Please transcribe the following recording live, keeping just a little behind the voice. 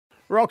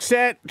Rock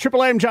set,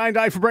 Triple M, Jane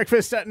Day for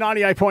breakfast at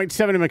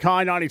 98.7 in Mackay,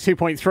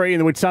 92.3 in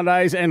the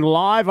Whitsundays, and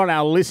live on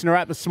our listener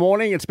app this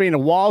morning. It's been a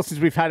while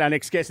since we've had our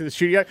next guest in the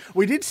studio.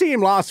 We did see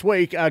him last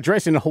week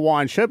dressed in a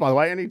Hawaiian shirt, by the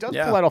way, and he does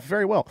pull that off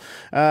very well.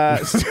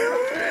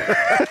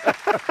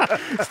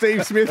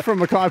 Steve Smith from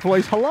Mackay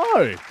Police,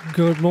 hello.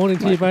 Good morning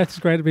to you both. It's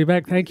great to be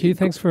back. Thank you.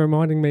 Thanks for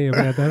reminding me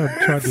about that.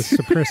 I tried to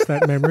suppress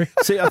that memory.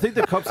 See, I think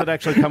the cops would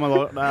actually come a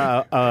lot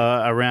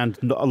around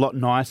a lot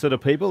nicer to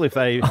people if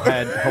they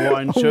had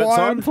Hawaiian shirts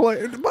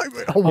on.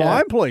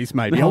 Hawaiian Police,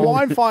 maybe.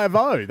 Hawaiian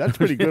 5-0. That's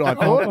pretty good, I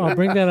thought. I'll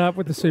bring that up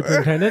with the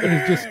superintendent.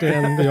 He's just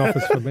down in the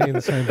office for me in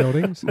the same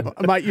building. So.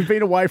 Mate, you've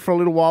been away for a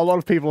little while. A lot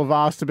of people have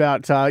asked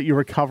about your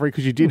recovery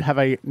because you did have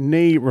a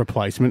knee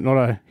replacement, not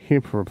a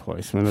hip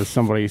replacement, as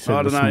somebody said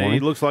I don't know. morning.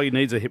 He looks like he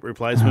needs a hip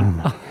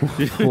replacement.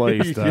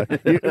 Please don't.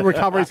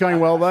 Recovery's going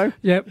well, though?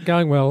 Yep,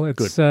 going well.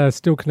 It's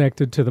still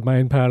connected to the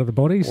main part of the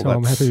body, so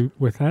I'm happy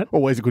with that.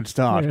 Always a good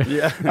start.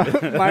 Yeah.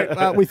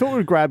 Mate, we thought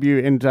we'd grab you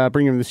and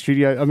bring you in the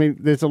studio. I mean,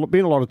 there's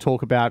been a lot of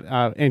talk about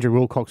Andrew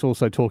Wilcox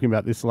also talking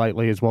about this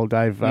lately as well,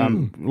 Dave.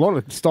 A lot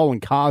of stolen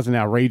cars in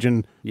our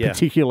region,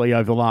 particularly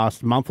over the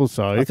last month or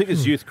so. I think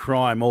it's youth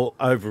crime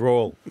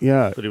overall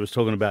that he was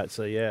talking about.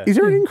 So, yeah. Is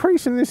there an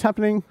increase in this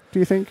happening, do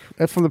you think,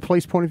 from the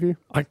police point of view?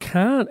 I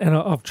can't, and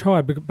I've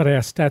tried, but our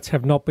stats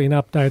have not been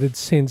updated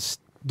since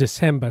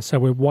December, so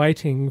we're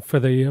waiting for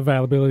the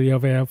availability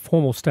of our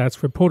formal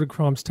stats, reported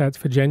crime stats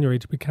for January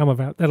to become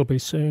available. That'll be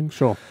soon.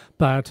 Sure.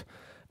 But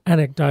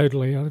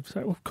anecdotally, I'd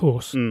say, of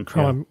course,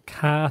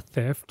 car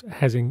theft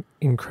has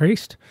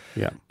increased,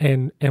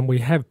 and we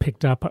have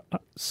picked up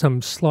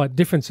some slight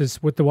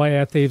differences with the way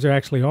our thieves are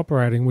actually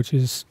operating, which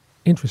is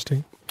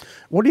interesting.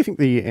 What do you think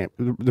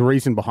the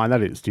reason behind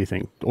that is, do you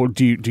think? Or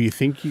do you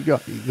think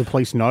the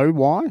police know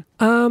why?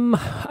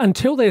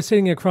 Until they're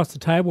sitting across the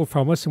table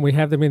from us and we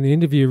have them in the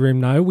interview room,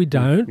 no, we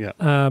don't.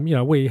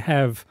 Yeah. We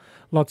have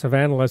lots of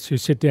analysts who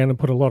sit down and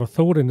put a lot of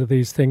thought into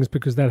these things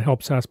because that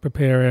helps us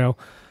prepare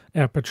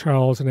our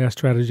patrols and our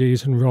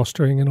strategies and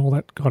rostering and all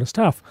that kind of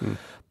stuff.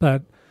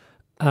 But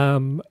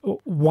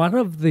one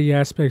of the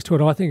aspects to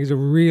it, I think, is a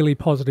really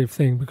positive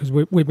thing because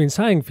we've been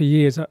saying for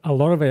years a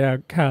lot of our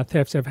car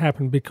thefts have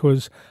happened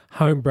because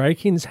home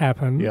break-ins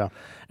happen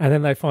and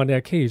then they find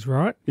our keys,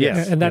 right?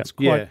 Yes. And that's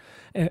quite...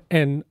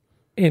 And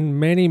in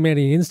many,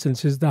 many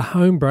instances, the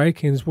home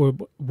break-ins,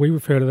 we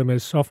refer to them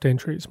as soft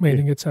entries,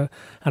 meaning it's an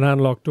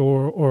unlocked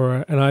door or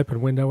an open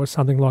window or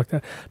something like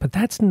that. But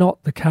that's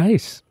not the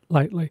case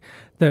lately.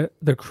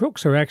 The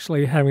crooks are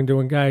actually having to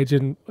engage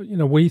in,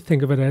 we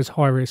think of it as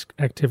high-risk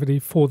activity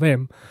for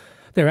them.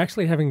 They're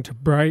actually having to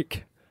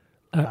break,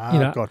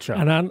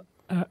 gotcha.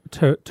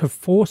 To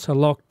force a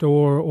locked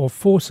door or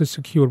force a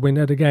secured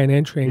window to gain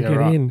entry and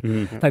get in.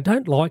 Mm-hmm. They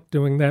don't like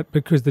doing that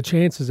because the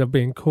chances of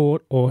being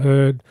caught or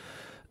heard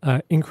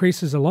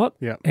increases a lot,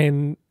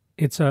 and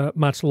it's a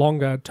much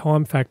longer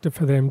time factor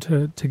for them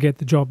to get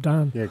the job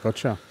done. Yeah,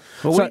 gotcha.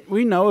 Well, so,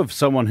 we know of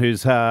someone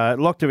who's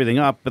locked everything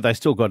up, but they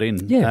still got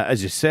in,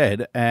 as you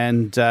said,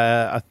 and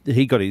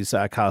he got his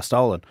car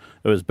stolen.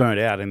 It was burnt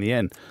out in the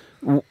end.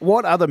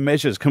 What other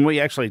measures can we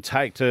actually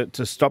take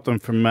to stop them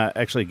from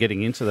actually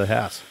getting into the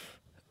house?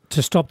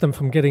 To stop them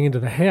from getting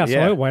into the house,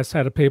 I always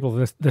say to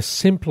people the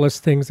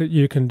simplest things that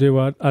you can do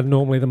are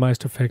normally the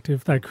most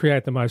effective. They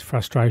create the most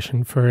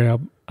frustration for our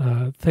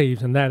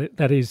thieves, and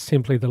that is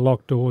simply the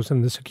locked doors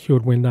and the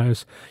secured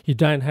windows. You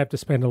don't have to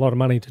spend a lot of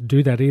money to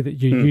do that either.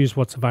 You use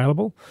what's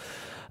available.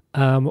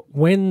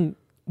 When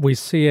we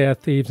see our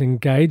thieves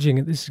engaging,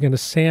 and this is going to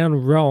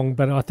sound wrong,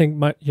 but I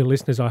think your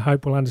listeners, I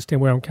hope, will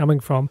understand where I'm coming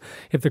from.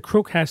 If the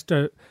crook has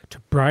to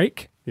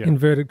break,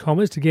 inverted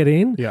commas, to get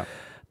in,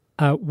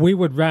 we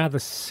would rather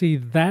see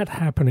that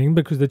happening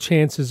because the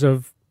chances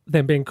of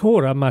them being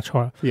caught are much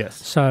higher. Yes.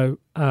 So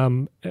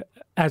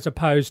as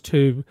opposed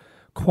to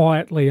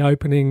quietly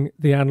opening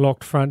the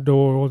unlocked front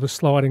door or the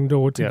sliding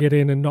door to get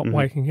in and not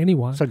waking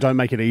anyone. So don't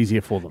make it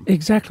easier for them.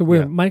 Exactly.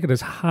 We'll make it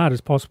as hard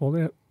as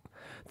possible.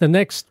 The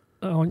next,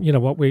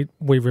 we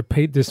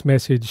repeat this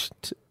message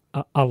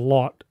a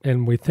lot,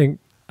 and we think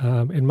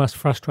it must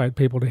frustrate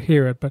people to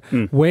hear it, but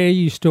where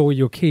you store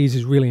your keys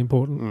is really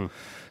important.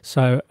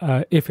 So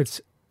if it's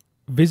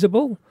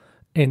visible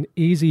and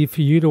easy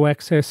for you to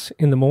access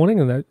in the morning,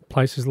 and that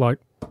places like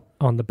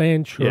on the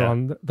bench or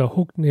on the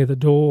hook near the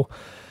door,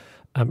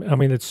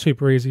 it's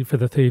super easy for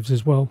the thieves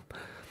as well.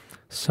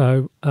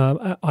 So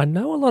I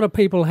know a lot of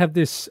people have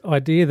this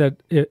idea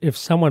that if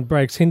someone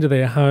breaks into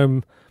their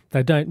home,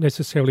 they don't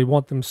necessarily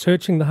want them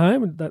searching the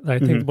home. They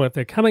think, well, if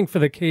they're coming for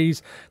the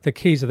keys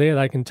are there,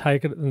 they can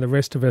take it, and the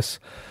rest of us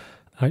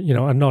are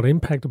not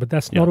impacted, but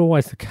that's not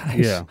always the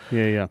case.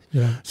 Yeah.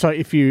 So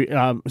if you,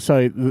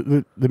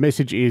 the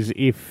message is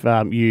if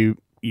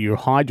you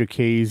hide your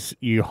keys,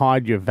 you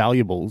hide your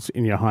valuables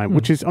in your home,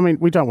 which is,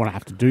 we don't want to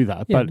have to do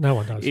that. But no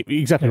one does.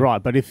 Exactly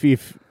right. But if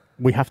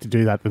we have to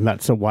do that, then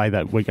that's a way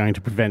that we're going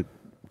to prevent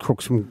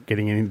crooks from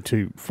getting in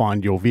to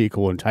find your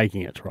vehicle and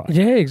taking it, right?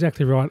 Yeah,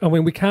 exactly right.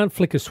 We can't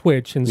flick a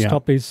switch and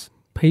stop these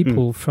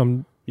people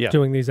from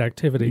doing these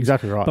activities.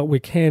 Exactly right. But we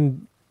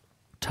can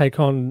take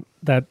on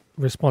that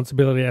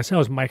responsibility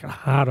ourselves, make it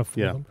harder for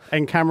them.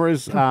 And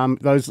cameras,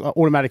 those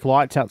automatic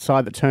lights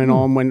outside that turn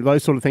on, when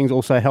those sort of things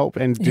also help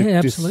and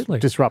absolutely.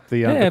 Disrupt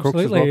the crooks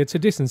absolutely. as well. It's a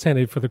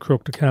disincentive for the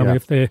crook to come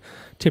if they're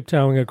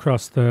tiptoeing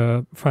across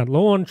the front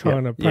lawn,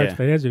 trying to approach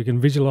the edge. You can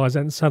visualise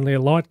that, and suddenly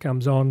a light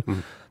comes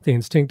on. The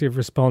instinctive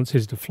response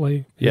is to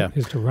flee,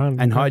 is to run.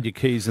 And hide your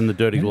keys in the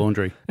dirty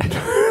laundry.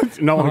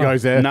 No one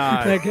goes there.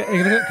 No.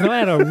 Can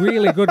I add a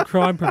really good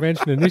crime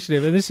prevention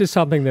initiative? And this is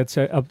something that's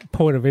a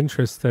point of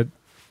interest that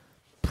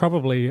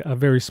probably a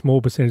very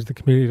small percentage of the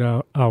community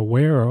are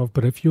aware of.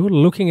 But if you're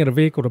looking at a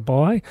vehicle to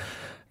buy,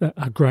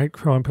 a great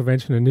crime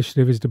prevention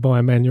initiative is to buy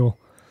a manual.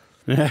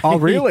 Oh,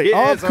 really?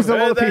 Yes, because a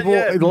lot of people,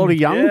 a lot of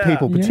young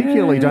people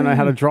particularly don't know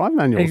how to drive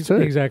manuals too.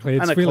 Exactly.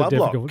 It's And a really club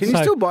lock. difficult. Can you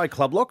still buy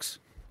club locks?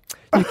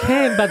 You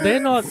can, but they're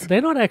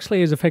not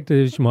actually as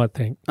effective as you might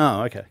think.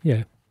 Oh, okay.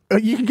 Yeah.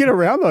 You can get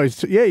around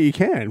those. Yeah, you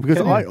can. Because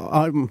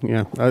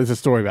there's a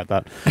story about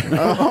that.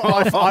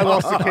 I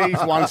lost the keys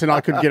once and I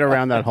could get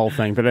around that whole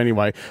thing. But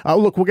anyway,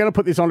 look, we're going to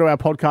put this onto our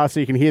podcast so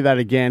you can hear that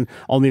again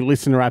on the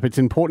listener app. It's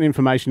important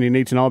information you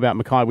need to know about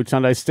Mackay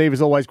Whitsundays. Steve,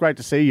 as always, great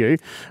to see you.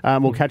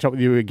 We'll catch up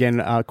with you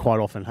again quite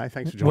often. Hey,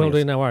 thanks for joining us. Will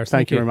do, no worries.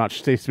 Thank you very much.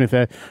 Steve Smith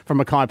there from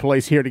Mackay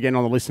Police. Hear it again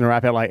on the listener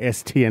app,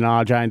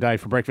 LASTNR, Jay and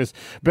Dave for breakfast.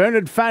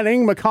 Bernard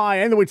Fanning,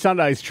 Mackay and the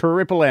Whitsundays,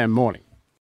 Triple M morning.